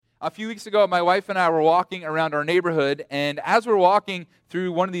A few weeks ago, my wife and I were walking around our neighborhood, and as we're walking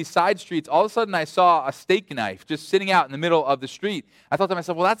through one of these side streets, all of a sudden I saw a steak knife just sitting out in the middle of the street. I thought to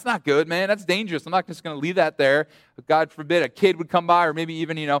myself, well, that's not good, man. That's dangerous. I'm not just going to leave that there. God forbid a kid would come by, or maybe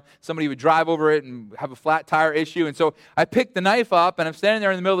even, somebody would drive over it and have a flat tire issue. And so I picked the knife up, and I'm standing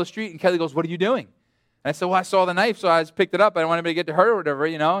there in the middle of the street, and Kelly goes, "What are you doing?" And I said, "Well, I saw the knife, so I just picked it up. I didn't want anybody to get to hurt or whatever,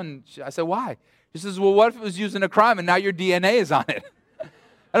 And I said, "Why?" She says, "Well, what if it was used in a crime, and now your DNA is on it?"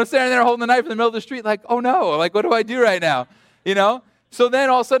 And I'm standing there holding the knife in the middle of the street like, oh no, like what do I do right now? So then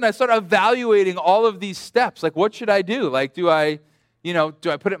all of a sudden I start evaluating all of these steps. Like, what should I do? Like, do I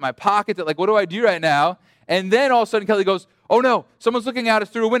put it in my pocket? Like, what do I do right now? And then all of a sudden Kelly goes, "Oh no, someone's looking at us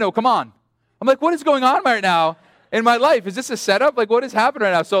through a window, come on." I'm like, what is going on right now in my life? Is this a setup? Like, what is happening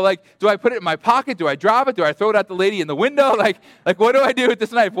right now? So like, do I put it in my pocket? Do I drop it? Do I throw it at the lady in the window? Like what do I do with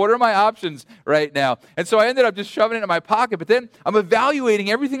this knife? What are my options right now? And so I ended up just shoving it in my pocket, but then I'm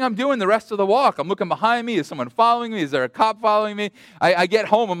evaluating everything I'm doing the rest of the walk. I'm looking behind me. Is someone following me? Is there a cop following me? I get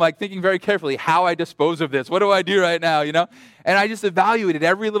home, I'm like thinking very carefully how I dispose of this. What do I do right now, And I just evaluated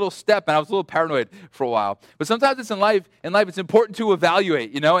every little step, and I was a little paranoid for a while. But sometimes it's in life it's important to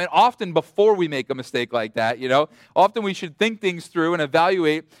evaluate, and often before we make a mistake like that, often we should think things through and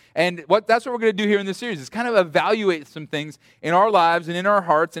evaluate. And that's what we're going to do here in this series, is kind of evaluate some things in our lives and in our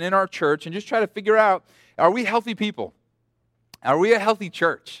hearts and in our church, and just try to figure out, are we healthy people? Are we a healthy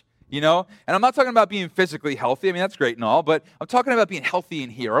church? And I'm not talking about being physically healthy. I mean, that's great and all, but I'm talking about being healthy in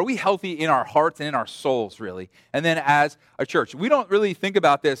here. Are we healthy in our hearts and in our souls, really? And then as a church. We don't really think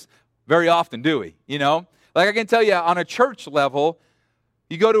about this very often, do we? Like I can tell you, on a church level,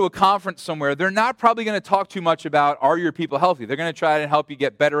 you go to a conference somewhere, they're not probably going to talk too much about, are your people healthy? They're going to try to help you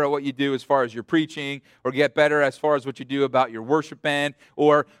get better at what you do as far as your preaching, or get better as far as what you do about your worship band,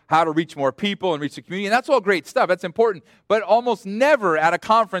 or how to reach more people and reach the community. And that's all great stuff. That's important. But almost never at a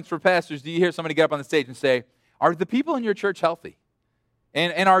conference for pastors do you hear somebody get up on the stage and say, are the people in your church healthy?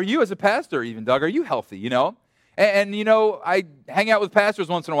 And are you as a pastor even, Doug, are you healthy, And I hang out with pastors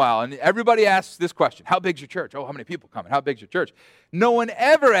once in a while, and everybody asks this question: how big's your church? Oh, how many people coming? How big's your church? No one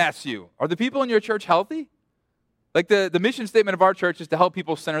ever asks you, are the people in your church healthy? Like the mission statement of our church is to help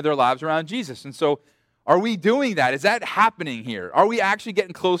people center their lives around Jesus. And so are we doing that? Is that happening here? Are we actually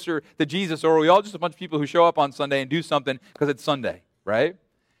getting closer to Jesus, or are we all just a bunch of people who show up on Sunday and do something because it's Sunday, right?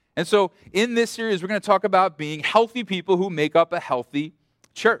 And so in this series, we're going to talk about being healthy people who make up a healthy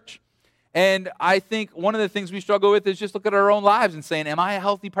church. And I think one of the things we struggle with is just look at our own lives and saying, am I a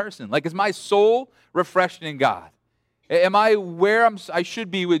healthy person? Like, is my soul refreshed in God? Am I where I should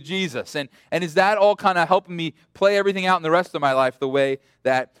be with Jesus? And is that all kind of helping me play everything out in the rest of my life the way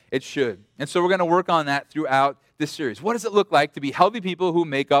that it should? And so we're going to work on that throughout this series. What does it look like to be healthy people who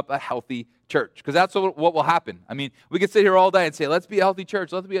make up a healthy church? Because that's what will happen. I mean, we could sit here all day and say, let's be a healthy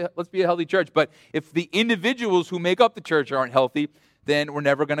church, let's be a healthy church. But if the individuals who make up the church aren't healthy, then we're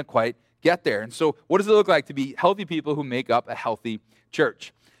never going to quite get there. And so what does it look like to be healthy people who make up a healthy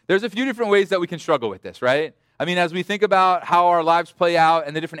church? There's a few different ways that we can struggle with this, right? I mean, as we think about how our lives play out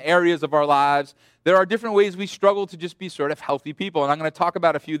and the different areas of our lives, there are different ways we struggle to just be sort of healthy people. And I'm going to talk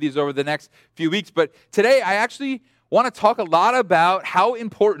about a few of these over the next few weeks. But today, I actually want to talk a lot about how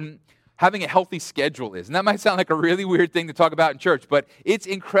important having a healthy schedule is. And that might sound like a really weird thing to talk about in church, but it's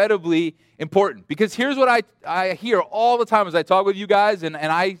incredibly important. Because here's what I hear all the time as I talk with you guys, and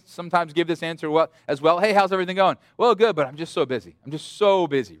I sometimes give this answer as well. Hey, how's everything going? Well, good, but I'm just so busy. I'm just so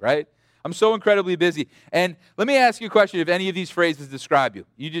busy, right? I'm so incredibly busy. And let me ask you a question, if any of these phrases describe you.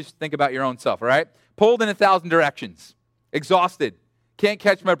 You just think about your own self, all right? Pulled in 1,000 directions, exhausted, can't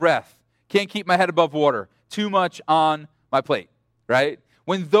catch my breath, can't keep my head above water, too much on my plate, right?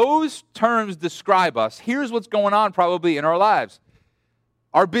 When those terms describe us, here's what's going on probably in our lives.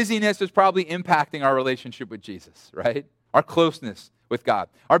 Our busyness is probably impacting our relationship with Jesus, right? Our closeness with God.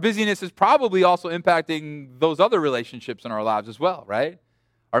 Our busyness is probably also impacting those other relationships in our lives as well, right?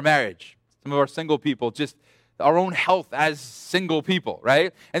 Our marriage, some of our single people, just our own health as single people,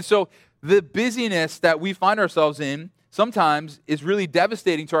 right? And so the busyness that we find ourselves in sometimes is really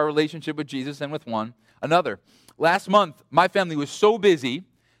devastating to our relationship with Jesus and with one another. Last month, my family was so busy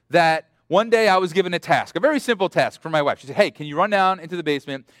that one day I was given a task, a very simple task from my wife. She said, hey, can you run down into the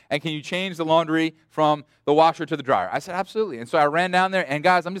basement and can you change the laundry from the washer to the dryer? I said, absolutely. And so I ran down there, and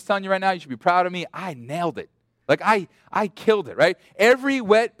guys, I'm just telling you right now, you should be proud of me. I nailed it. Like I killed it, right? Every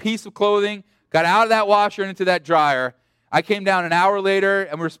wet piece of clothing got out of that washer and into that dryer. I came down an hour later,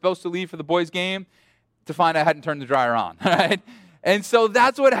 and we were supposed to leave for the boys' game to find I hadn't turned the dryer on, right? And so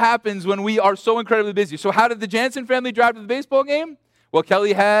that's what happens when we are so incredibly busy. So how did the Jansen family drive to the baseball game? Well,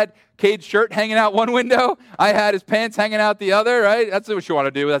 Kelly had Cade's shirt hanging out one window. I had his pants hanging out the other, right? That's what you want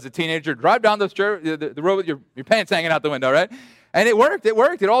to do as a teenager. Drive down the road with your pants hanging out the window, right? And it worked.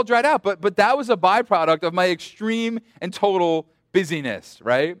 It all dried out. But that was a byproduct of my extreme and total busyness,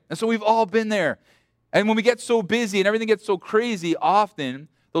 right? And so we've all been there. And when we get so busy and everything gets so crazy, often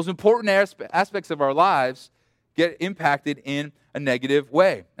those important aspects of our lives get impacted in a negative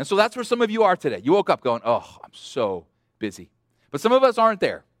way. And so that's where some of you are today. You woke up going, oh, I'm so busy. But some of us aren't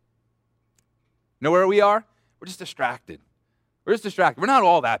there. You know where we are? We're just distracted. We're just distracted. We're not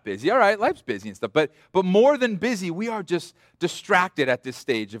all that busy. All right, life's busy and stuff. But more than busy, we are just distracted at this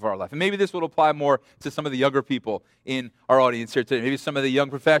stage of our life. And maybe this will apply more to some of the younger people in our audience here today. Maybe some of the young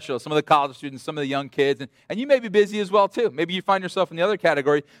professionals, some of the college students, some of the young kids. And you may be busy as well, too. Maybe you find yourself in the other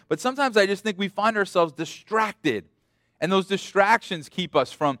category. But sometimes I just think we find ourselves distracted. And those distractions keep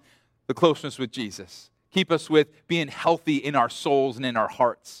us from the closeness with Jesus. Keep us with being healthy in our souls and in our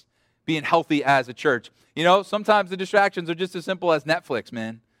hearts. Being healthy as a church. You know, sometimes the distractions are just as simple as Netflix,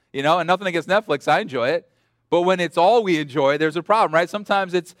 man. You know, and nothing against Netflix, I enjoy it. But when it's all we enjoy, there's a problem, right?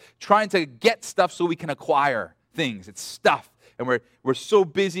 Sometimes it's trying to get stuff so we can acquire things. It's stuff. And we're so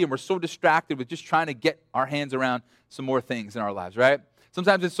busy and we're so distracted with just trying to get our hands around some more things in our lives, right?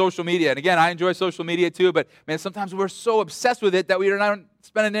 Sometimes it's social media. And again, I enjoy social media too, but man, sometimes we're so obsessed with it that we are not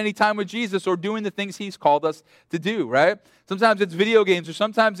spending any time with Jesus or doing the things he's called us to do, right? Sometimes it's video games or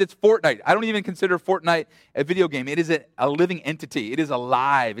sometimes it's Fortnite. I don't even consider Fortnite a video game. It is a living entity. It is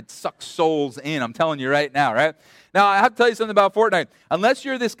alive. It sucks souls in. I'm telling you right now, right? Now, I have to tell you something about Fortnite. Unless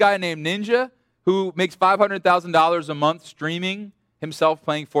you're this guy named Ninja who makes $500,000 a month streaming himself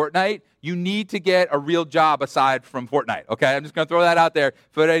playing Fortnite, you need to get a real job aside from Fortnite, okay? I'm just going to throw that out there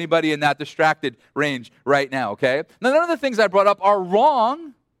for anybody in that distracted range right now, okay? Now, none of the things I brought up are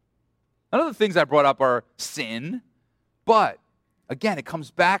wrong. None of the things I brought up are sin. But, again, it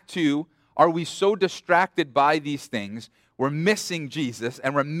comes back to, are we so distracted by these things, we're missing Jesus,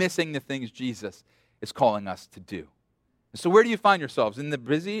 and we're missing the things Jesus is calling us to do. So where do you find yourselves? In the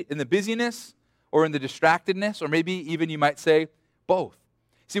busyness, or in the distractedness, or maybe even you might say, both.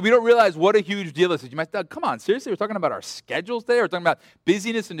 See, we don't realize what a huge deal this is. You might think, come on, seriously, we're talking about our schedules today? We're talking about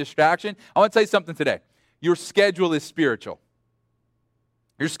busyness and distraction? I want to tell you something today. Your schedule is spiritual.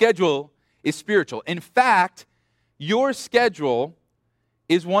 Your schedule is spiritual. In fact, your schedule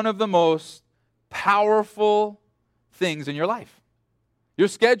is one of the most powerful things in your life. Your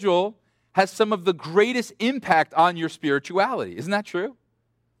schedule has some of the greatest impact on your spirituality. Isn't that true?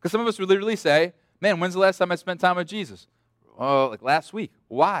 Because some of us would literally say, man, when's the last time I spent time with Jesus? Oh, like last week.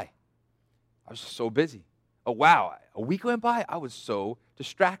 Why? I was just so busy. Oh, wow. A week went by, I was so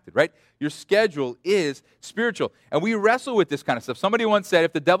distracted, right? Your schedule is spiritual. And we wrestle with this kind of stuff. Somebody once said,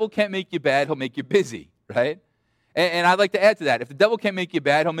 if the devil can't make you bad, he'll make you busy, right? And I'd like to add to that. If the devil can't make you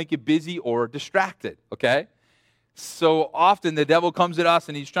bad, he'll make you busy or distracted, okay? So often the devil comes at us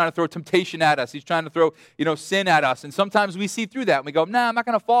and he's trying to throw temptation at us. He's trying to throw, sin at us. And sometimes we see through that and we go, nah, I'm not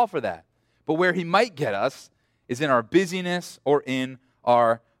going to fall for that. But where he might get us is in our busyness or in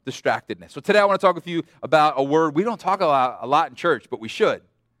our distractedness. So today I want to talk with you about a word we don't talk a lot in church, but we should.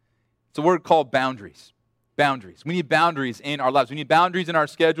 It's a word called boundaries. Boundaries. We need boundaries in our lives. We need boundaries in our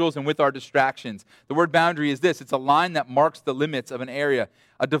schedules and with our distractions. The word boundary is this. It's a line that marks the limits of an area,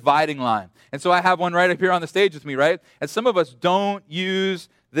 a dividing line. And so I have one right up here on the stage with me, right? And some of us don't use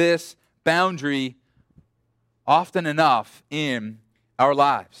this boundary often enough in our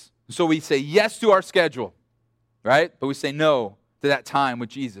lives. So we say yes to our schedule, right? But we say no to that time with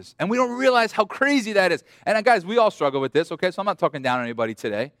Jesus. And we don't realize how crazy that is. And guys, we all struggle with this, okay? So I'm not talking down on anybody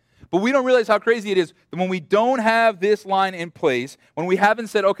today. But we don't realize how crazy it is that when we don't have this line in place, when we haven't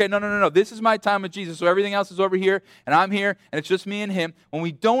said, okay, no, this is my time with Jesus, so everything else is over here, and I'm here, and it's just me and him. When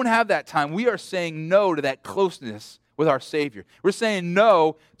we don't have that time, we are saying no to that closeness with our Savior. We're saying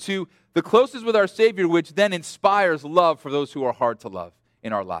no to the closeness with our Savior, which then inspires love for those who are hard to love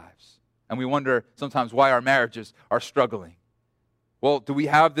in our lives. And we wonder sometimes why our marriages are struggling. Well, do we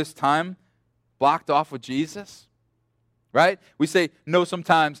have this time blocked off with Jesus? Right? We say no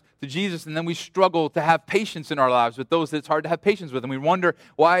sometimes to Jesus, and then we struggle to have patience in our lives with those that it's hard to have patience with. And we wonder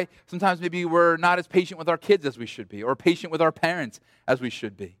why sometimes maybe we're not as patient with our kids as we should be, or patient with our parents as we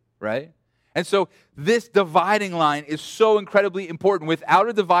should be, right? And so this dividing line is so incredibly important. Without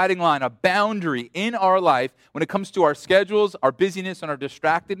a dividing line, a boundary in our life, when it comes to our schedules, our busyness, and our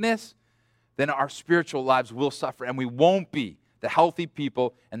distractedness, then our spiritual lives will suffer, and we won't be the healthy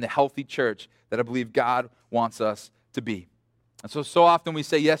people and the healthy church that I believe God wants us to be. And so often we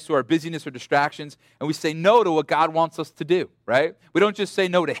say yes to our busyness or distractions, and we say no to what God wants us to do, right? We don't just say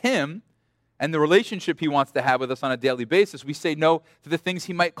no to him and the relationship he wants to have with us on a daily basis, we say no to the things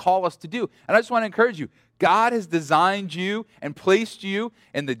he might call us to do. And I just want to encourage you, God has designed you and placed you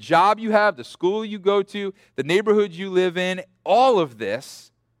in the job you have, the school you go to, the neighborhood you live in, all of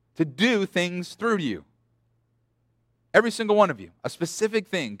this to do things through you. Every single one of you, a specific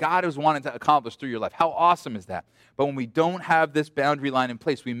thing God has wanted to accomplish through your life. How awesome is that? But when we don't have this boundary line in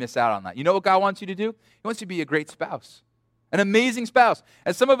place, we miss out on that. You know what God wants you to do? He wants you to be a great spouse, an amazing spouse.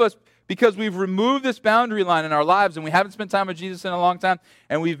 And some of us, because we've removed this boundary line in our lives and we haven't spent time with Jesus in a long time,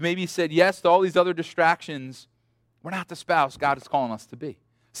 and we've maybe said yes to all these other distractions, we're not the spouse God is calling us to be.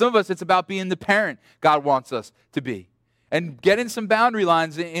 Some of us, it's about being the parent God wants us to be. And getting some boundary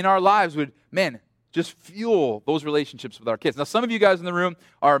lines in our lives would, just fuel those relationships with our kids. Now, some of you guys in the room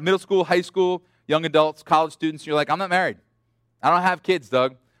are middle school, high school, young adults, college students. You're like, I'm not married. I don't have kids,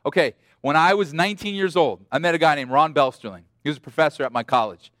 Doug. Okay, when I was 19 years old, I met a guy named Ron Belsterling. He was a professor at my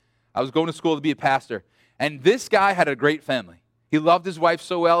college. I was going to school to be a pastor. And this guy had a great family. He loved his wife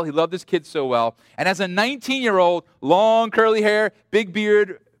so well. He loved his kids so well. And as a 19-year-old, long curly hair, big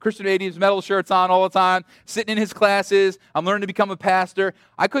beard, Christian 80s, metal shirts on all the time, sitting in his classes. I'm learning to become a pastor.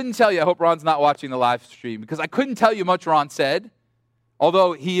 I couldn't tell you, I hope Ron's not watching the live stream, because I couldn't tell you much Ron said,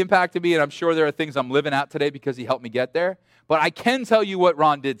 although he impacted me, and I'm sure there are things I'm living out today because he helped me get there. But I can tell you what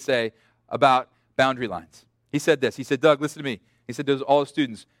Ron did say about boundary lines. He said this. He said, Doug, listen to me. He said to all the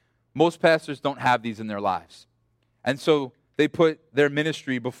students, most pastors don't have these in their lives. And so they put their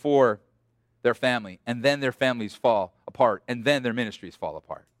ministry before their family, and then their families fall apart, and then their ministries fall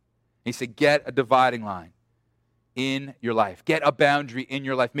apart. He said, get a dividing line in your life. Get a boundary in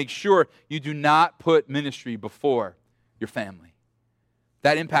your life. Make sure you do not put ministry before your family.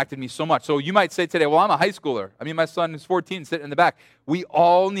 That impacted me so much. So you might say today, well, I'm a high schooler. My son is 14, sitting in the back. We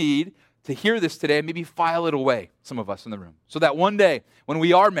all need to hear this today and maybe file it away, some of us in the room, so that one day when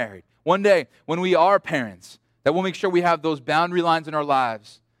we are married, one day when we are parents, that we'll make sure we have those boundary lines in our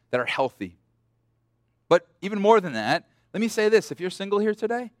lives that are healthy. But even more than that, let me say this. If you're single here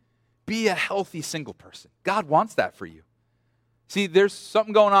today, be a healthy single person. God wants that for you. See, there's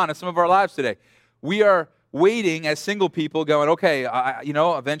something going on in some of our lives today. We are waiting as single people going, okay, eventually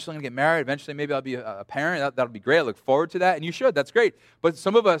I'm going to get married. Eventually maybe I'll be a parent. That'll be great. I look forward to that. And you should. That's great. But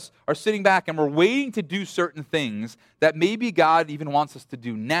some of us are sitting back and we're waiting to do certain things that maybe God even wants us to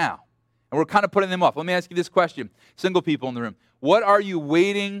do now. And we're kind of putting them off. Let me ask you this question. Single people in the room, what are you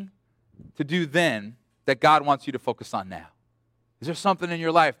waiting to do then that God wants you to focus on now? Is there something in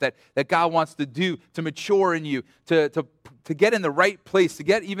your life that God wants to do to mature in you, to get in the right place, to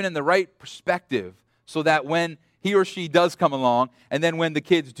get even in the right perspective, so that when he or she does come along, and then when the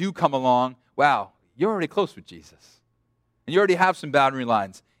kids do come along, wow, you're already close with Jesus. And you already have some boundary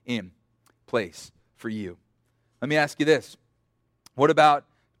lines in place for you. Let me ask you this. What about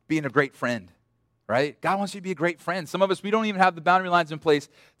being a great friend? Right? God wants you to be a great friend. Some of us, we don't even have the boundary lines in place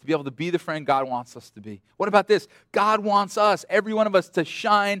to be able to be the friend God wants us to be. What about this? God wants us, every one of us, to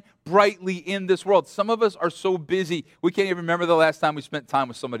shine brightly in this world. Some of us are so busy, we can't even remember the last time we spent time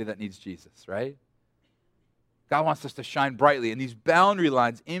with somebody that needs Jesus, right? God wants us to shine brightly, and these boundary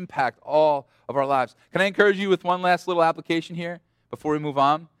lines impact all of our lives. Can I encourage you with one last little application here before we move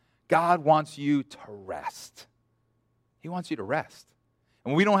on? God wants you to rest. He wants you to rest.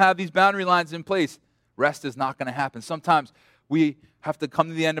 And when we don't have these boundary lines in place, rest is not going to happen. Sometimes we have to come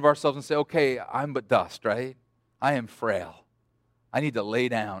to the end of ourselves and say, okay, I'm but dust, right? I am frail. I need to lay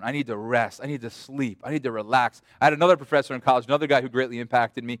down. I need to rest. I need to sleep. I need to relax. I had another professor in college, another guy who greatly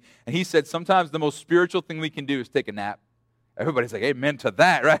impacted me, and he said sometimes the most spiritual thing we can do is take a nap. Everybody's like, amen to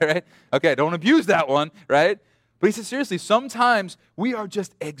that, right? Okay, don't abuse that one, right? But he said, seriously, sometimes we are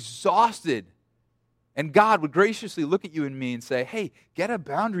just exhausted. And God would graciously look at you and me and say, hey, get a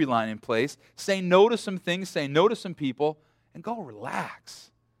boundary line in place. Say no to some things, say no to some people, and go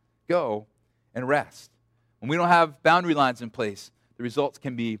relax. Go and rest. When we don't have boundary lines in place, the results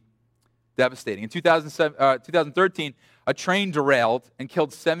can be devastating. In 2013, a train derailed and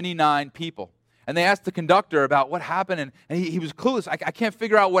killed 79 people. And they asked the conductor about what happened, and he was clueless. I can't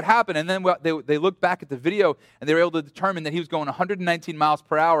figure out what happened. And then they looked back at the video, and they were able to determine that he was going 119 miles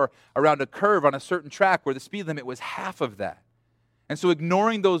per hour around a curve on a certain track where the speed limit was half of that. And so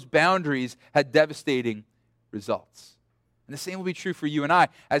ignoring those boundaries had devastating results. And the same will be true for you and I.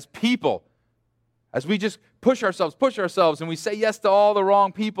 As people, as we just push ourselves, and we say yes to all the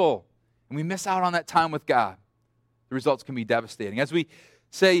wrong people, and we miss out on that time with God, the results can be devastating. As we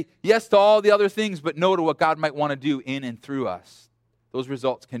say yes to all the other things, but no to what God might want to do in and through us, those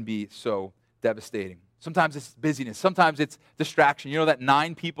results can be so devastating. Sometimes it's busyness. Sometimes it's distraction. You know that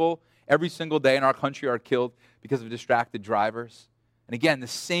 9 people every single day in our country are killed because of distracted drivers? And again, the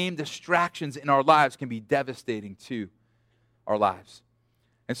same distractions in our lives can be devastating to our lives.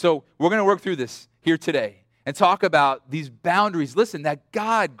 And so we're going to work through this here today and talk about these boundaries, listen, that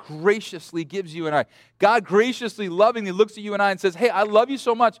God graciously gives you and I. God graciously, lovingly looks at you and I and says, hey, I love you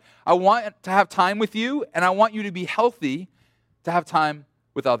so much. I want to have time with you, and I want you to be healthy to have time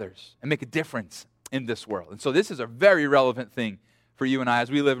with others and make a difference in this world. And so this is a very relevant thing for you and I, as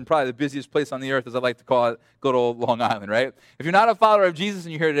we live in probably the busiest place on the earth, as I like to call it, good old Long Island, right? If you're not a follower of Jesus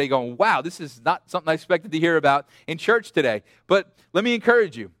and you're here today going, wow, this is not something I expected to hear about in church today. But let me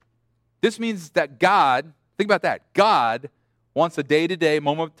encourage you. This means that God, think about that, God wants a day-to-day,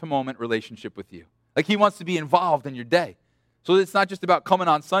 moment-to-moment relationship with you. Like he wants to be involved in your day. So it's not just about coming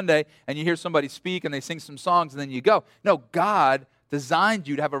on Sunday and you hear somebody speak and they sing some songs and then you go. No, God designed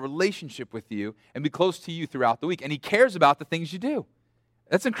you to have a relationship with you and be close to you throughout the week. And he cares about the things you do.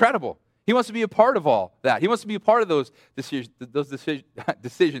 That's incredible. He wants to be a part of all that. He wants to be a part of those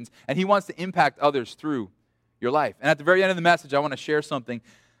decisions, and he wants to impact others through your life. And at the very end of the message, I want to share something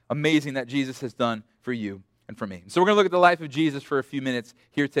amazing that Jesus has done for you and for me. So we're going to look at the life of Jesus for a few minutes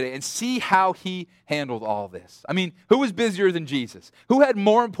here today and see how he handled all this. I mean, who was busier than Jesus? Who had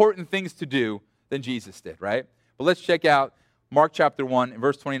more important things to do than Jesus did, right? But let's check out Mark chapter 1,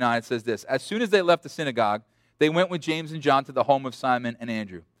 verse 29. It says this: as soon as they left the synagogue, they went with James and John to the home of Simon and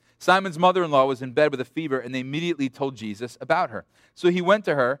Andrew. Simon's mother-in-law was in bed with a fever, and they immediately told Jesus about her. So he went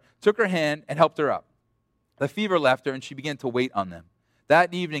to her, took her hand, and helped her up. The fever left her, and she began to wait on them.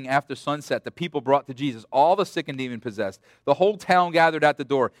 That evening after sunset, the people brought to Jesus all the sick and demon-possessed. The whole town gathered at the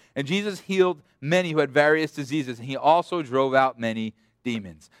door, and Jesus healed many who had various diseases, and he also drove out many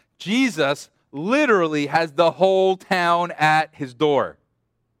demons. Jesus literally has the whole town at his door.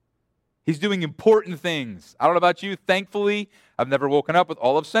 He's doing important things. I don't know about you. Thankfully, I've never woken up with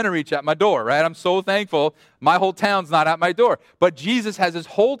all of Centereach at my door, right? I'm so thankful my whole town's not at my door. But Jesus has his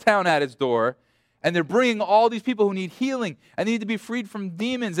whole town at his door, and they're bringing all these people who need healing and they need to be freed from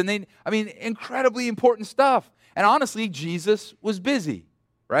demons. And incredibly important stuff. And honestly, Jesus was busy,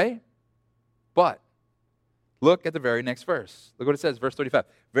 right? But look at the very next verse. Look what it says, verse 35.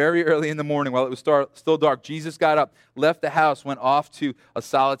 Very early in the morning, while it was still dark, Jesus got up, left the house, went off to a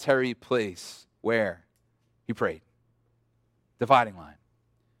solitary place where he prayed. Dividing line.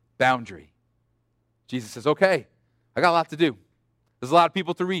 Boundary. Jesus says, okay, I got a lot to do. There's a lot of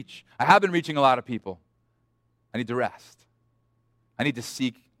people to reach. I have been reaching a lot of people. I need to rest. I need to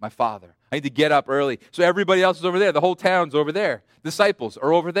seek my Father. I need to get up early. So everybody else is over there. The whole town's over there. Disciples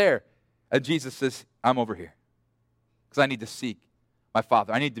are over there. And Jesus says, I'm over here. Because I need to seek my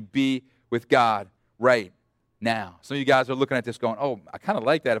Father. I need to be with God right now. Some of you guys are looking at this going, oh, I kind of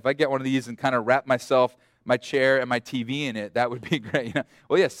like that. If I get one of these and kind of wrap my chair and my TV in it, that would be great.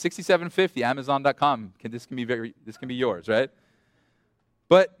 Well, yes, $67.50, Amazon.com. This can be yours, right?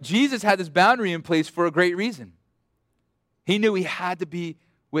 But Jesus had this boundary in place for a great reason. He knew he had to be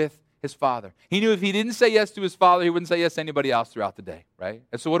with his Father. He knew if he didn't say yes to his Father, he wouldn't say yes to anybody else throughout the day, right?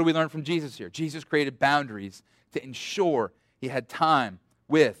 And so what do we learn from Jesus here? Jesus created boundaries to ensure he had time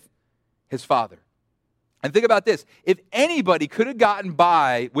with his Father. And think about this. If anybody could have gotten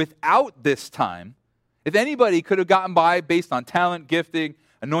by without this time, if anybody could have gotten by based on talent, gifting,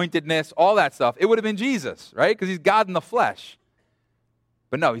 anointedness, all that stuff, it would have been Jesus, right? Because he's God in the flesh.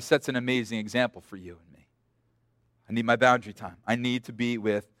 But no, he sets an amazing example for you and me. I need my boundary time. I need to be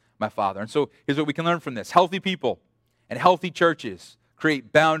with my Father. And so here's what we can learn from this. Healthy people and healthy churches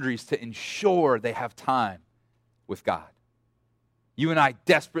create boundaries to ensure they have time with God. You and I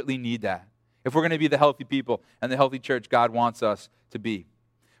desperately need that if we're going to be the healthy people and the healthy church God wants us to be.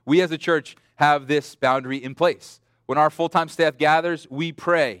 We as a church have this boundary in place. When our full-time staff gathers, we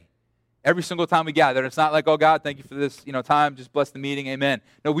pray. Every single time we gather. It's not like, oh God, thank you for this time. Just bless the meeting. Amen.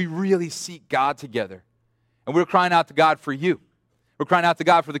 No, we really seek God together. And we're crying out to God for you. We're crying out to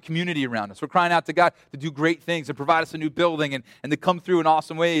God for the community around us. We're crying out to God to do great things and provide us a new building and to come through in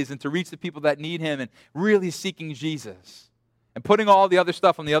awesome ways and to reach the people that need him and really seeking Jesus. And putting all the other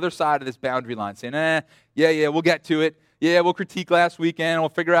stuff on the other side of this boundary line, saying, yeah, we'll get to it. Yeah, we'll critique last weekend. We'll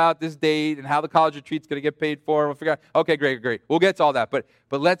figure out this date and how the college retreat's going to get paid for. We'll figure out, okay, great. We'll get to all that. But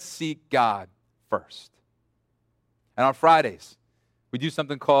let's seek God first. And on Fridays, we do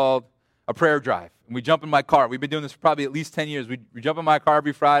something called a prayer drive. And we jump in my car. We've been doing this for probably at least 10 years. We jump in my car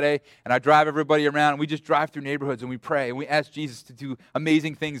every Friday, and I drive everybody around, and we just drive through neighborhoods, and we pray, and we ask Jesus to do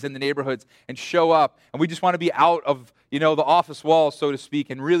amazing things in the neighborhoods and show up. And we just want to be out of, the office walls, so to speak,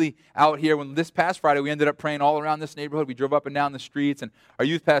 and really out here. When this past Friday, we ended up praying all around this neighborhood. We drove up and down the streets, and our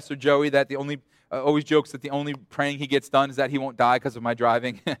youth pastor, Joey, that the only always jokes that the only praying he gets done is that he won't die because of my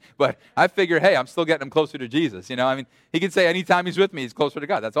driving. But I figure, hey, I'm still getting him closer to Jesus. I mean, he can say anytime he's with me, he's closer to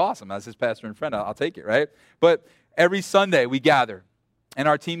God. That's awesome. As his pastor and friend, I'll take it, right? But every Sunday we gather, and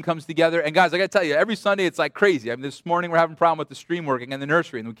our team comes together. And guys, I got to tell you, every Sunday it's like crazy. I mean, this morning we're having a problem with the stream working in the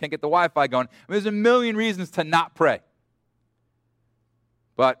nursery, and we can't get the Wi-Fi going. I mean, there's a million reasons to not pray.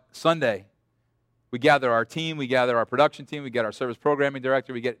 But Sunday, we gather our team, we gather our production team, we get our service programming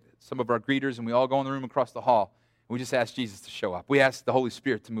director, we get some of our greeters, and we all go in the room across the hall. And we just ask Jesus to show up. We ask the Holy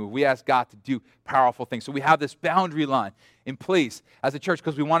Spirit to move. We ask God to do powerful things. So we have this boundary line in place as a church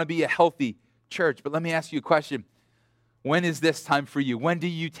because we want to be a healthy church. But let me ask you a question. When is this time for you? When do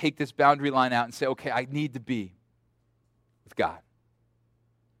you take this boundary line out and say, okay, I need to be with God.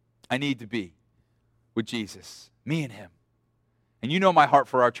 I need to be with Jesus, me and him. And you know my heart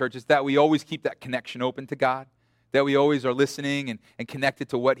for our church is that we always keep that connection open to God, that we always are listening and connected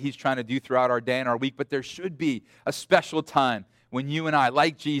to what he's trying to do throughout our day and our week. But there should be a special time when you and I,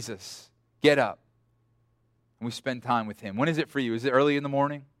 like Jesus, get up and we spend time with him. When is it for you? Is it early in the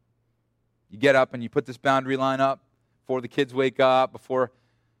morning? You get up and you put this boundary line up before the kids wake up, before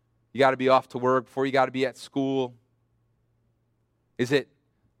you got to be off to work, before you got to be at school? Is it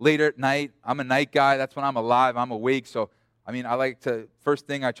later at night? I'm a night guy. That's when I'm alive. I'm awake. So, I mean, I like to, first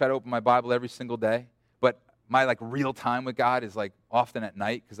thing, I try to open my Bible every single day. But my, real time with God is, often at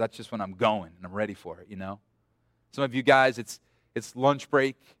night because that's just when I'm going and I'm ready for it, Some of you guys, it's lunch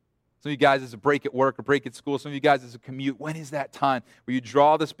break. Some of you guys, it's a break at work, a break at school. Some of you guys, it's a commute. When is that time where you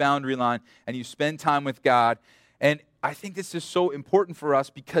draw this boundary line and you spend time with God? And I think this is so important for us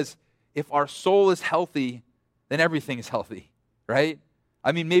because if our soul is healthy, then everything is healthy, right?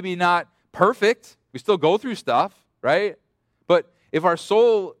 I mean, maybe not perfect. We still go through stuff, right? But if our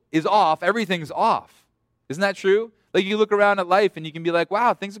soul is off, everything's off. Isn't that true? You look around at life and you can be like,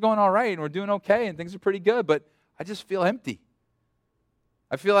 wow, things are going all right and we're doing okay and things are pretty good, but I just feel empty.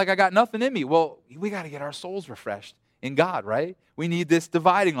 I feel like I got nothing in me. Well, we got to get our souls refreshed in God, right? We need this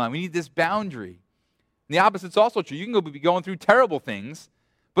dividing line. We need this boundary. And the opposite's also true. You can be going through terrible things,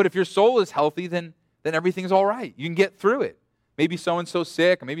 but if your soul is healthy, then everything's all right. You can get through it. Maybe so-and-so's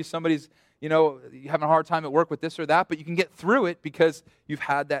sick, or maybe somebody's, you're having a hard time at work with this or that, but you can get through it because you've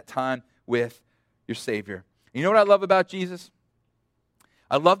had that time with your Savior. And you know what I love about Jesus?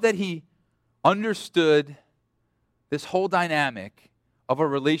 I love that he understood this whole dynamic of a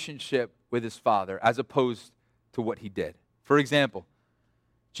relationship with his Father as opposed to what he did. For example,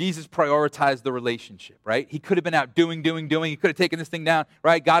 Jesus prioritized the relationship, right? He could have been out doing. He could have taken this thing down,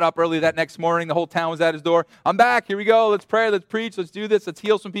 right? Got up early that next morning. The whole town was at his door. I'm back. Here we go. Let's pray. Let's preach. Let's do this. Let's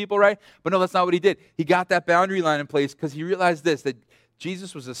heal some people, right? But no, that's not what he did. He got that boundary line in place because he realized this, that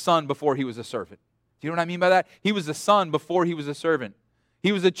Jesus was a son before he was a servant. Do you know what I mean by that? He was a son before he was a servant.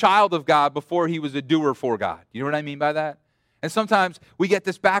 He was a child of God before he was a doer for God. Do you know what I mean by that? And sometimes we get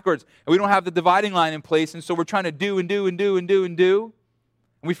this backwards and we don't have the dividing line in place, and so we're trying to do.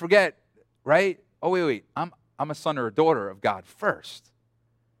 And we forget, right? Oh, wait. I'm a son or a daughter of God first.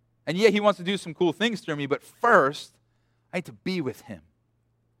 And yeah, he wants to do some cool things through me, but first, I need to be with him.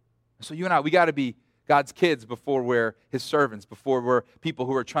 So you and I, we got to be God's kids before we're his servants, before we're people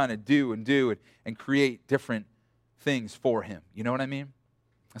who are trying to do and create different things for him. You know what I mean?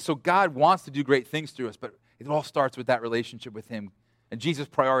 And so God wants to do great things through us, but it all starts with that relationship with him. And Jesus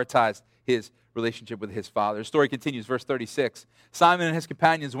prioritized his relationship with his Father. The story continues, verse 36. Simon and his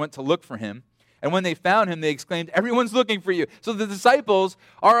companions went to look for him, and when they found him, they exclaimed, "Everyone's looking for you." So the disciples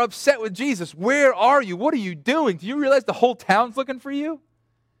are upset with Jesus. Where are you? What are you doing? Do you realize the whole town's looking for you?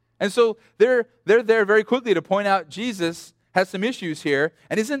 And so they're there very quickly to point out Jesus has some issues here,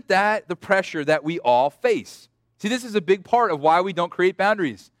 and isn't that the pressure that we all face? See, this is a big part of why we don't create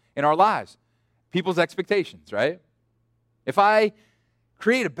boundaries in our lives. People's expectations, right? If I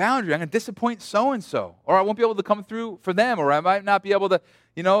create a boundary, I'm going to disappoint so-and-so, or I won't be able to come through for them, or I might not be able to,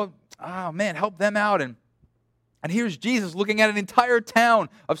 help them out. And here's Jesus looking at an entire town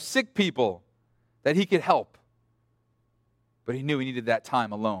of sick people that he could help. But he knew he needed that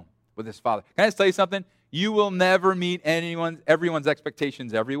time alone with his Father. Can I just tell you something? You will never meet everyone's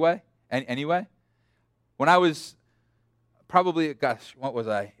expectations anyway. When I was probably, what was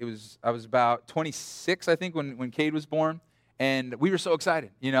I? I was about 26, I think, when Cade was born. And we were so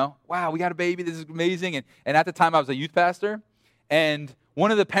excited, Wow, we got a baby. This is amazing. And at the time, I was a youth pastor. And one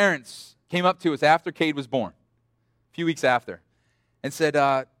of the parents came up to us after Cade was born, a few weeks after, and said,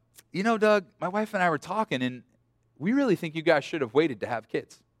 Doug, my wife and I were talking, and we really think you guys should have waited to have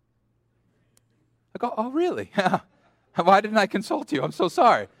kids. I go, oh, really? Why didn't I consult you? I'm so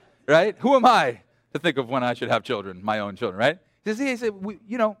sorry, right? Who am I to think of when I should have children, my own children, right? He said,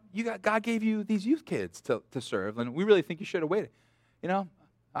 God gave you these youth kids to serve, and we really think you should have waited.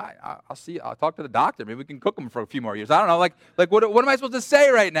 I'll see. I'll talk to the doctor. Maybe we can cook them for a few more years. I don't know. Like what am I supposed to say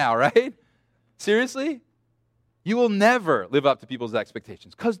right now, right? Seriously? You will never live up to people's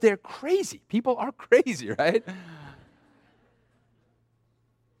expectations because they're crazy. People are crazy, right?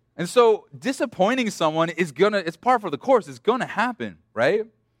 And so disappointing someone it's par for the course. It's going to happen, right?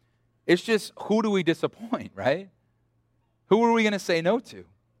 It's just, who do we disappoint, right? Who are we going to say no to?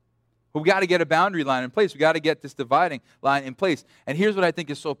 We got to get a boundary line in place. We got to get this dividing line in place. And here's what I think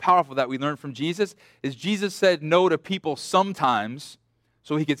is so powerful that we learn from Jesus, is Jesus said no to people sometimes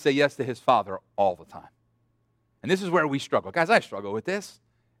so he could say yes to his Father all the time. And this is where we struggle. Guys, I struggle with this.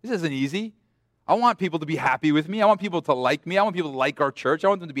 This isn't easy. I want people to be happy with me. I want people to like me. I want people to like our church. I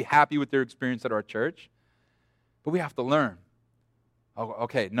want them to be happy with their experience at our church. But we have to learn. Oh,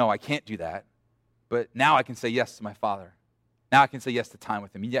 okay, no, I can't do that. But now I can say yes to my Father. Now I can say yes to time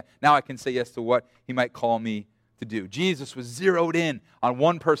with him. Yeah, now I can say yes to what he might call me to do. Jesus was zeroed in on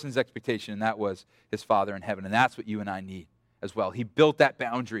one person's expectation, and that was his Father in heaven. And that's what you and I need as well. He built that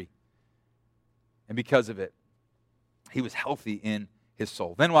boundary. And because of it, he was healthy in his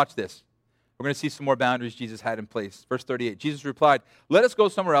soul. Then watch this. We're going to see some more boundaries Jesus had in place. Verse 38, Jesus replied, "Let us go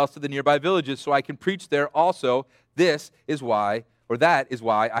somewhere else to the nearby villages so I can preach there also. That is why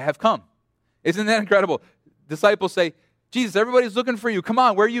I have come." Isn't that incredible? Disciples say, "Jesus, everybody's looking for you. Come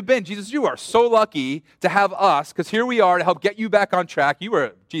on, where you been?" Jesus, you are so lucky to have us, because here we are to help get you back on track.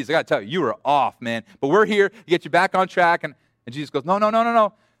 Jesus, I got to tell you, you were off, man. But we're here to get you back on track. And Jesus goes, no.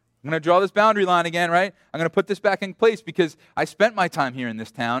 I'm going to draw this boundary line again, right? I'm going to put this back in place because I spent my time here in this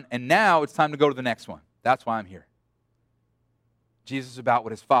town, and now it's time to go to the next one. That's why I'm here. Jesus is about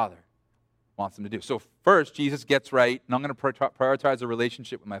what his Father wants him to do. So first, Jesus gets right, and I'm going to prioritize a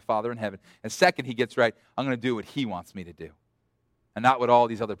relationship with my Father in heaven. And second, he gets right, I'm going to do what he wants me to do, and not what all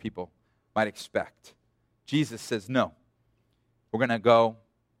these other people might expect. Jesus says, no, we're going to go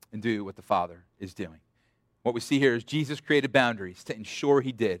and do what the Father is doing. What we see here is Jesus created boundaries to ensure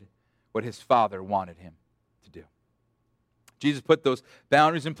he did what his Father wanted him to do. Jesus put those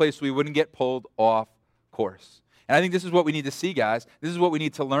boundaries in place so we wouldn't get pulled off course. And I think this is what we need to see, guys. This is what we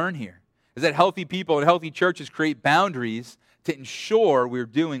need to learn here, is that healthy people and healthy churches create boundaries to ensure we're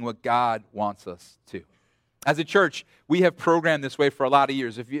doing what God wants us to. As a church, we have programmed this way for a lot of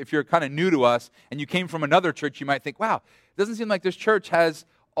years. If you're kind of new to us and you came from another church, you might think, wow, it doesn't seem like this church has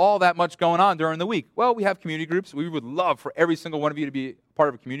all that much going on during the week. Well, we have community groups. We would love for every single one of you to be part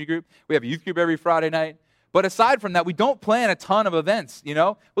of a community group. We have a youth group every Friday night. But aside from that, we don't plan a ton of events,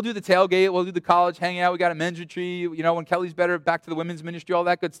 We'll do the tailgate. We'll do the college hangout. We got a men's retreat. When Kelly's better, back to the women's ministry, all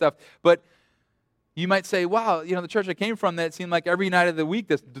that good stuff. But you might say, wow, the church I came from, that seemed like every night of the week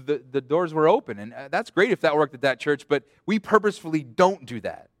the doors were open. And that's great if that worked at that church, but we purposefully don't do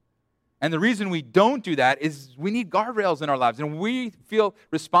that. And the reason we don't do that is we need guardrails in our lives. And we feel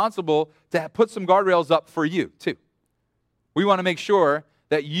responsible to put some guardrails up for you, too. We want to make sure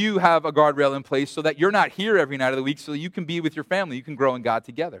that you have a guardrail in place so that you're not here every night of the week so that you can be with your family. You can grow in God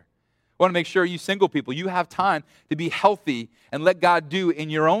together. We want to make sure you single people, you have time to be healthy and let God do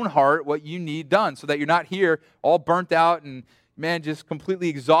in your own heart what you need done so that you're not here all burnt out and, just completely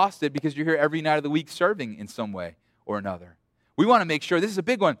exhausted because you're here every night of the week serving in some way or another. We want to make sure, this is a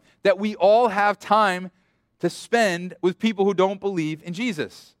big one, that we all have time to spend with people who don't believe in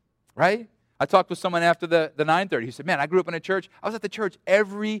Jesus, right? I talked with someone after the 9:30. He said, man, I grew up in a church. I was at the church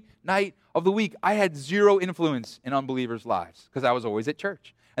every night of the week. I had zero influence in unbelievers' lives because I was always at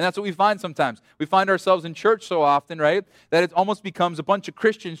church. And that's what we find sometimes. We find ourselves in church so often, right, that it almost becomes a bunch of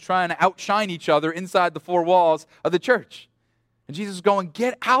Christians trying to outshine each other inside the four walls of the church. And Jesus is going,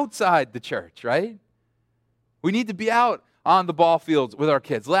 get outside the church, right? We need to be out on the ball fields with our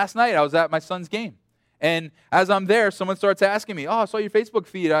kids. Last night, I was at my son's game. And as I'm there, someone starts asking me, I saw your Facebook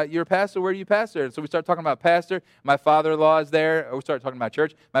feed. You're a pastor. Where do you pastor? And so we start talking about pastor. My father-in-law is there. We started talking about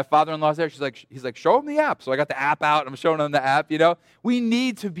church. My father-in-law is there. He's like, show him the app. So I got the app out. I'm showing him the app, We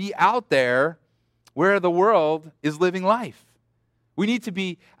need to be out there where the world is living life. We need to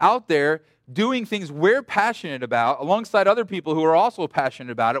be out there doing things we're passionate about alongside other people who are also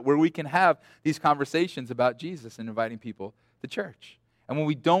passionate about it, where we can have these conversations about Jesus and inviting people to church. And when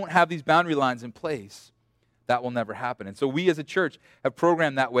we don't have these boundary lines in place, that will never happen. And so we as a church have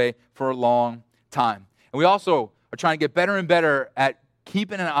programmed that way for a long time. And we also are trying to get better and better at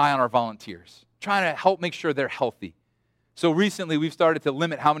keeping an eye on our volunteers, trying to help make sure they're healthy. So recently we've started to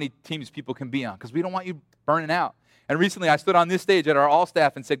limit how many teams people can be on because we don't want you burning out. And recently I stood on this stage at our all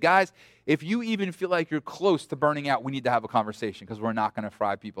staff and said, guys, if you even feel like you're close to burning out, we need to have a conversation because we're not going to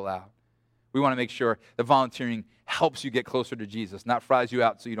fry people out. We want to make sure that volunteering helps you get closer to Jesus, not fries you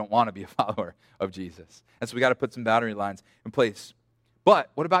out so you don't want to be a follower of Jesus. And so we got to put some boundary lines in place.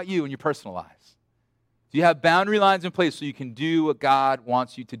 But what about you in your personal lives? Do you have boundary lines in place so you can do what God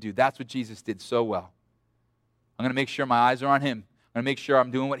wants you to do? That's what Jesus did so well. I'm going to make sure my eyes are on him. I'm going to make sure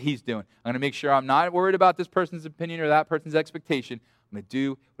I'm doing what he's doing. I'm going to make sure I'm not worried about this person's opinion or that person's expectation. I'm going to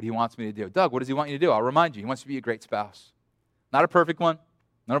do what he wants me to do. Doug, what does he want you to do? I'll remind you. He wants you to be a great spouse. Not a perfect one.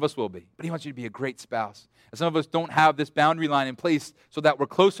 None of us will be. But he wants you to be a great spouse. And some of us don't have this boundary line in place so that we're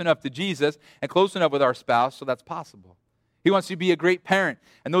close enough to Jesus and close enough with our spouse so that's possible. He wants you to be a great parent.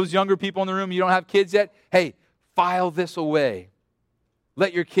 And those younger people in the room, you don't have kids yet, hey, file this away.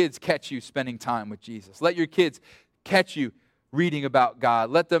 Let your kids catch you spending time with Jesus. Let your kids catch you reading about God.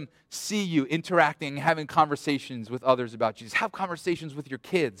 Let them see you interacting and having conversations with others about Jesus. Have conversations with your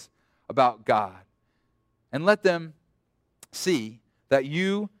kids about God. And let them see that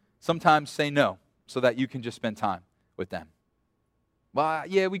you sometimes say no so that you can just spend time with them. Well,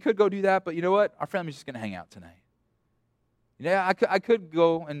 yeah, we could go do that, but you know what? Our family's just going to hang out tonight. Yeah, I could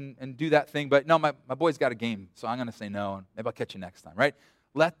go and do that thing, but no, my boy's got a game, so I'm going to say no, and maybe I'll catch you next time, right?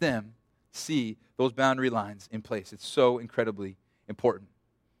 Let them see those boundary lines in place. It's so incredibly important.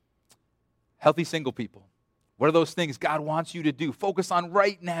 Healthy single people. What are those things God wants you to do? Focus on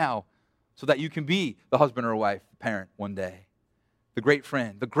right now so that you can be the husband or wife, parent one day. The great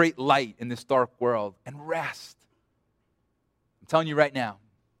friend, the great light in this dark world, and rest. I'm telling you right now,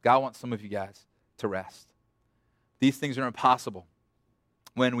 God wants some of you guys to rest. These things are impossible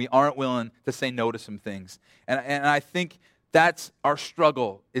when we aren't willing to say no to some things. And I think that's our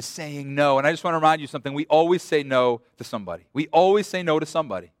struggle, is saying no. And I just want to remind you something. We always say no to somebody. We always say no to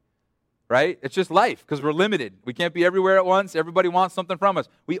somebody, right? It's just life because we're limited. We can't be everywhere at once. Everybody wants something from us.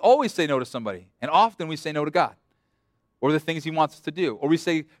 We always say no to somebody. And often we say no to God or the things he wants us to do. Or we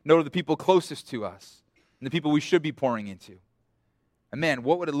say no to the people closest to us and the people we should be pouring into. And man,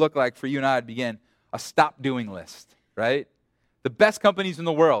 what would it look like for you and I to begin a stop doing list, right? The best companies in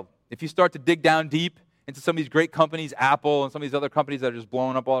the world, if you start to dig down deep into some of these great companies, Apple and some of these other companies that are just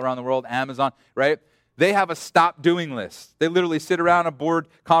blowing up all around the world, Amazon, right? They have a stop doing list. They literally sit around a board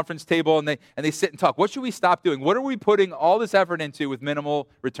conference table and they sit and talk. What should we stop doing? What are we putting all this effort into with minimal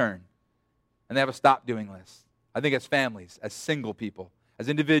return? And they have a stop doing list. I think as families, as single people, as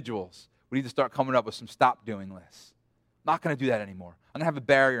individuals, we need to start coming up with some stop doing lists. I'm not going to do that anymore. I'm going to have a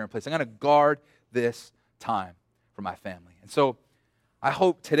barrier in place. I'm going to guard this time for my family. And so I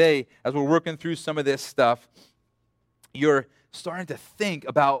hope today, as we're working through some of this stuff, you're starting to think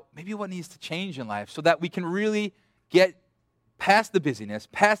about maybe what needs to change in life so that we can really get past the busyness,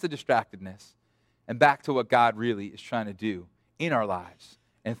 past the distractedness, and back to what God really is trying to do in our lives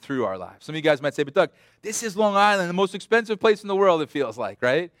and through our lives. Some of you guys might say, but Doug, this is Long Island, the most expensive place in the world, it feels like,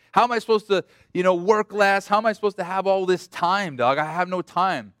 right? How am I supposed to, work less? How am I supposed to have all this time, Doug? I have no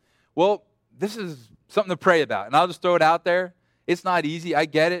time. Well, this is something to pray about, and I'll just throw it out there. It's not easy. I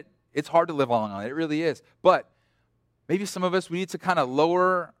get it. It's hard to live on Long Island. It really is. But maybe some of us, we need to kind of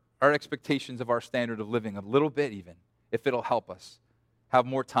lower our expectations of our standard of living a little bit even, if it'll help us have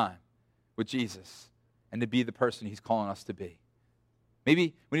more time with Jesus and to be the person he's calling us to be.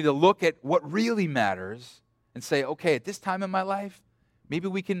 Maybe we need to look at what really matters and say, okay, at this time in my life, maybe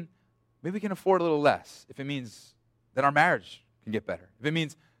we can afford a little less if it means that our marriage can get better. If it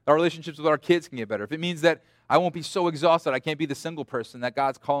means our relationships with our kids can get better. If it means that I won't be so exhausted I can't be the single person that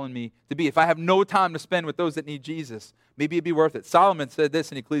God's calling me to be. If I have no time to spend with those that need Jesus, maybe it'd be worth it. Solomon said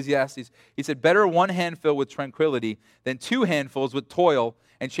this in Ecclesiastes. He said, better one handful with tranquility than two handfuls with toil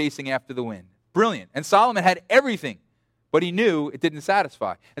and chasing after the wind. Brilliant. And Solomon had everything, but he knew it didn't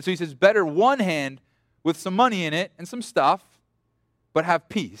satisfy. And so he says, better one hand with some money in it and some stuff, but have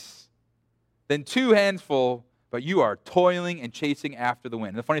peace, than two handful, but you are toiling and chasing after the wind.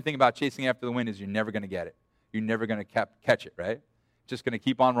 And the funny thing about chasing after the wind is you're never going to get it. You're never going to catch it, right? Just going to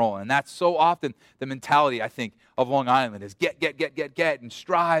keep on rolling. And that's so often the mentality, I think, of Long Island is get, and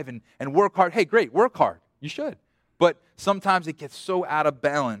strive and work hard. Hey, great, work hard. You should. But sometimes it gets so out of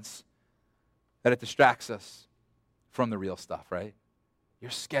balance that it distracts us from the real stuff, right?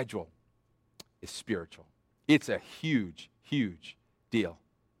 Your schedule is spiritual. It's a huge, huge deal.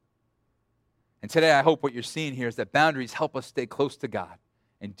 And today I hope what you're seeing here is that boundaries help us stay close to God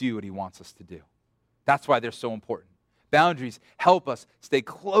and do what he wants us to do. That's why they're so important. Boundaries help us stay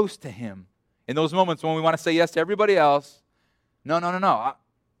close to him in those moments when we want to say yes to everybody else. No.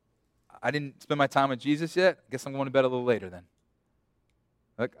 I didn't spend my time with Jesus yet. I guess I'm going to bed a little later then.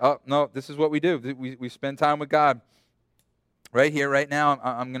 Like, oh, no, this is what we do. We spend time with God. Right here, right now,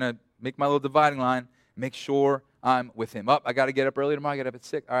 I'm going to make my little dividing line, make sure I'm with him. I got to get up early tomorrow. I get up at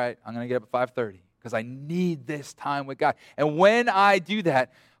 6. All right, I'm going to get up at 5:30 because I need this time with God. And when I do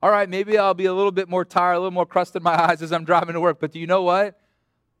that, all right, maybe I'll be a little bit more tired, a little more crust in my eyes as I'm driving to work. But do you know what?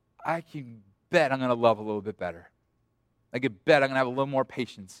 I can bet I'm going to love a little bit better. I can bet I'm going to have a little more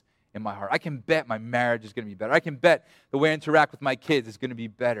patience in my heart. I can bet my marriage is going to be better. I can bet the way I interact with my kids is going to be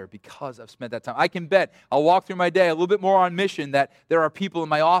better because I've spent that time. I can bet I'll walk through my day a little bit more on mission, that there are people in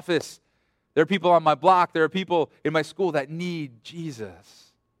my office, there are people on my block, there are people in my school that need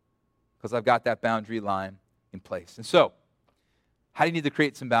Jesus because I've got that boundary line in place. And so, how do you need to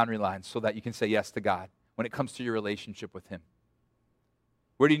create some boundary lines so that you can say yes to God when it comes to your relationship with him?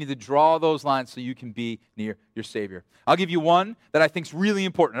 Where do you need to draw those lines so you can be near your Savior? I'll give you one that I think is really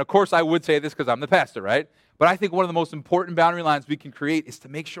important. Of course, I would say this because I'm the pastor, right? But I think one of the most important boundary lines we can create is to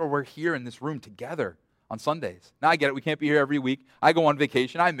make sure we're here in this room together on Sundays. Now, I get it. We can't be here every week. I go on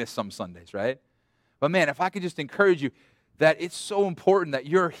vacation. I miss some Sundays, right? But man, if I could just encourage you that it's so important that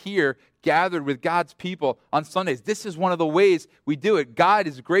you're here gathered with God's people on Sundays. This is one of the ways we do it. God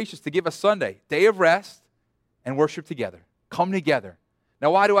is gracious to give us Sunday, day of rest, and worship together. Come together. Now,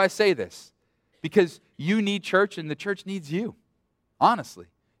 why do I say this? Because you need church and the church needs you, honestly.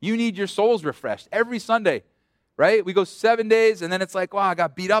 You need your souls refreshed every Sunday, right? We go 7 days, and then it's like, wow, I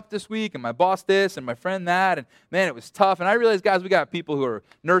got beat up this week, and my boss this, and my friend that, and man, it was tough. And I realize, guys, we got people who are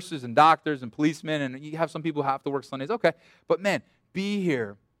nurses and doctors and policemen, and you have some people who have to work Sundays. Okay, but man, be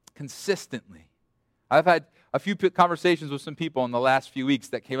here consistently. I've had a few conversations with some people in the last few weeks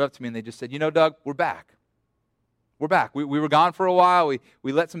that came up to me, and they just said, you know, Doug, we're back. We're back. We were gone for a while.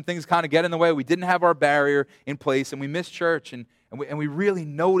 We let some things kind of get in the way. We didn't have our barrier in place, and we missed church, and we really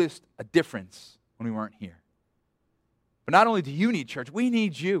noticed a difference when we weren't here. But not only do you need church, we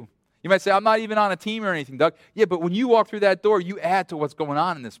need you. You might say, I'm not even on a team or anything, Doug. Yeah, but when you walk through that door, you add to what's going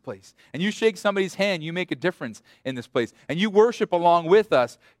on in this place. And you shake somebody's hand, you make a difference in this place. And you worship along with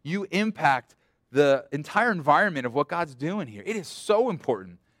us, you impact the entire environment of what God's doing here. It is so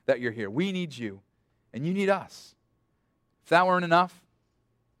important that you're here. We need you, and you need us. If that weren't enough,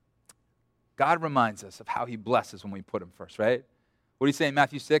 God reminds us of how he blesses when we put him first, right? What do you say in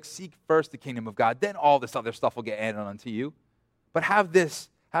Matthew 6? Seek first the kingdom of God, then all this other stuff will get added unto you. But have this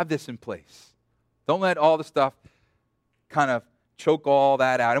in place. Don't let all the stuff kind of choke all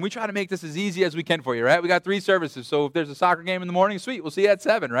that out. And we try to make this as easy as we can for you, right? We got 3 services, so if there's a soccer game in the morning, sweet, we'll see you at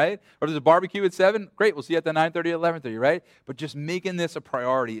 7, right? Or if there's a barbecue at 7, great, we'll see you at the 9:30, 11:30, right? But just making this a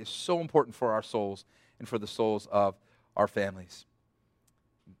priority is so important for our souls and for the souls of our families.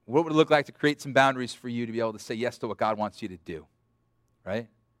 What would it look like to create some boundaries for you to be able to say yes to what God wants you to do, right?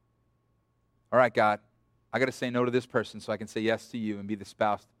 All right, God, I got to say no to this person so I can say yes to you and be the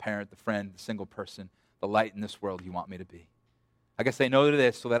spouse, the parent, the friend, the single person, the light in this world you want me to be. I got to say no to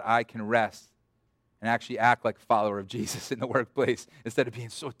this so that I can rest and actually act like a follower of Jesus in the workplace instead of being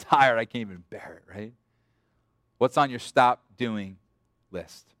so tired I can't even bear it, right? What's on your stop doing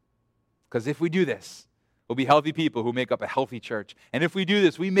list? Because if we do this, we'll be healthy people who make up a healthy church. And if we do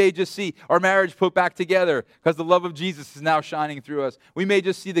this, we may just see our marriage put back together because the love of Jesus is now shining through us. We may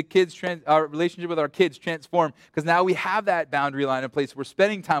just see our relationship with our kids transform because now we have that boundary line in place. We're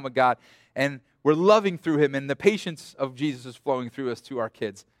spending time with God and we're loving through him, and the patience of Jesus is flowing through us to our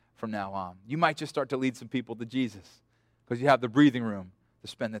kids from now on. You might just start to lead some people to Jesus because you have the breathing room to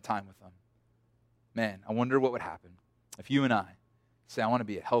spend the time with them. Man, I wonder what would happen if you and I say, I want to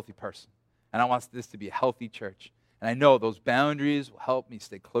be a healthy person. And I want this to be a healthy church. And I know those boundaries will help me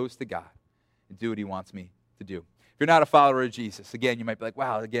stay close to God and do what he wants me to do. If you're not a follower of Jesus, again, you might be like,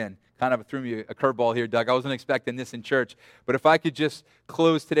 wow, again, kind of threw me a curveball here, Doug. I wasn't expecting this in church. But if I could just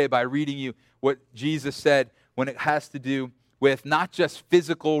close today by reading you what Jesus said when it has to do with not just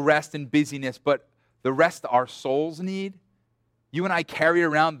physical rest and busyness, but the rest our souls need. You and I carry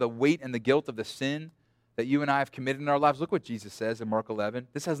around the weight and the guilt of the sin that you and I have committed in our lives. Look what Jesus says in Mark 11.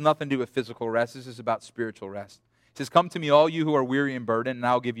 This has nothing to do with physical rest. This is about spiritual rest. He says, come to me, all you who are weary and burdened, and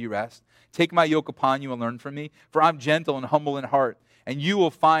I'll give you rest. Take my yoke upon you and learn from me, for I'm gentle and humble in heart, and you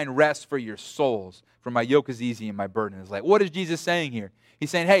will find rest for your souls. For my yoke is easy and my burden is light. What is Jesus saying here? He's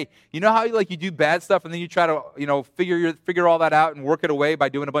saying, hey, you know how you do bad stuff and then you try to figure all that out and work it away by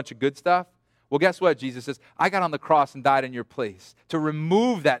doing a bunch of good stuff? Well, guess what? Jesus says, I got on the cross and died in your place to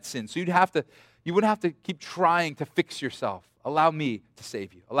remove that sin. So you wouldn't have to keep trying to fix yourself. Allow me to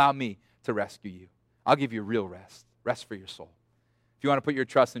save you. Allow me to rescue you. I'll give you real rest for your soul. If you want to put your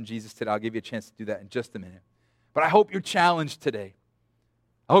trust in Jesus today, I'll give you a chance to do that in just a minute. But I hope you're challenged today.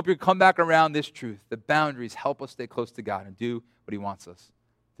 I hope you come back around this truth. The boundaries help us stay close to God and do what he wants us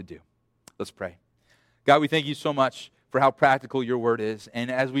to do. Let's pray. God, we thank you so much for how practical your word is.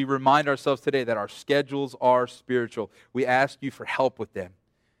 And as we remind ourselves today that our schedules are spiritual, we ask you for help with them.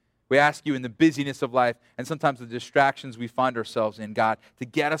 We ask you in the busyness of life and sometimes the distractions we find ourselves in, God, to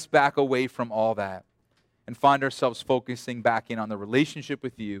get us back away from all that and find ourselves focusing back in on the relationship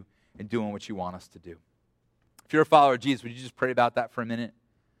with you and doing what you want us to do. If you're a follower of Jesus, would you just pray about that for a minute?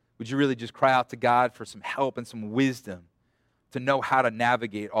 Would you really just cry out to God for some help and some wisdom to know how to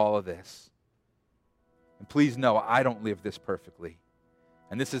navigate all of this? And please know, I don't live this perfectly.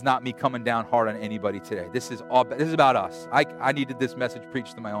 And this is not me coming down hard on anybody today. This is about us. I needed this message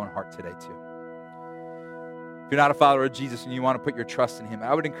preached to my own heart today too. If you're not a follower of Jesus and you want to put your trust in him,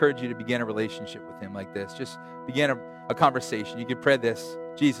 I would encourage you to begin a relationship with him like this. Just begin a conversation. You could pray this: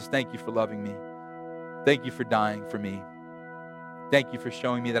 Jesus, thank you for loving me. Thank you for dying for me. Thank you for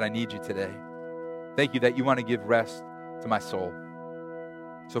showing me that I need you today. Thank you that you want to give rest to my soul.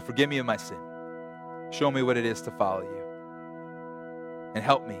 So forgive me of my sin. Show me what it is to follow you. And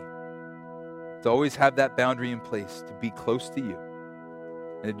help me to always have that boundary in place to be close to you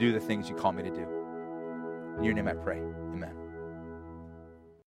and to do the things you call me to do. In your name I pray. Amen.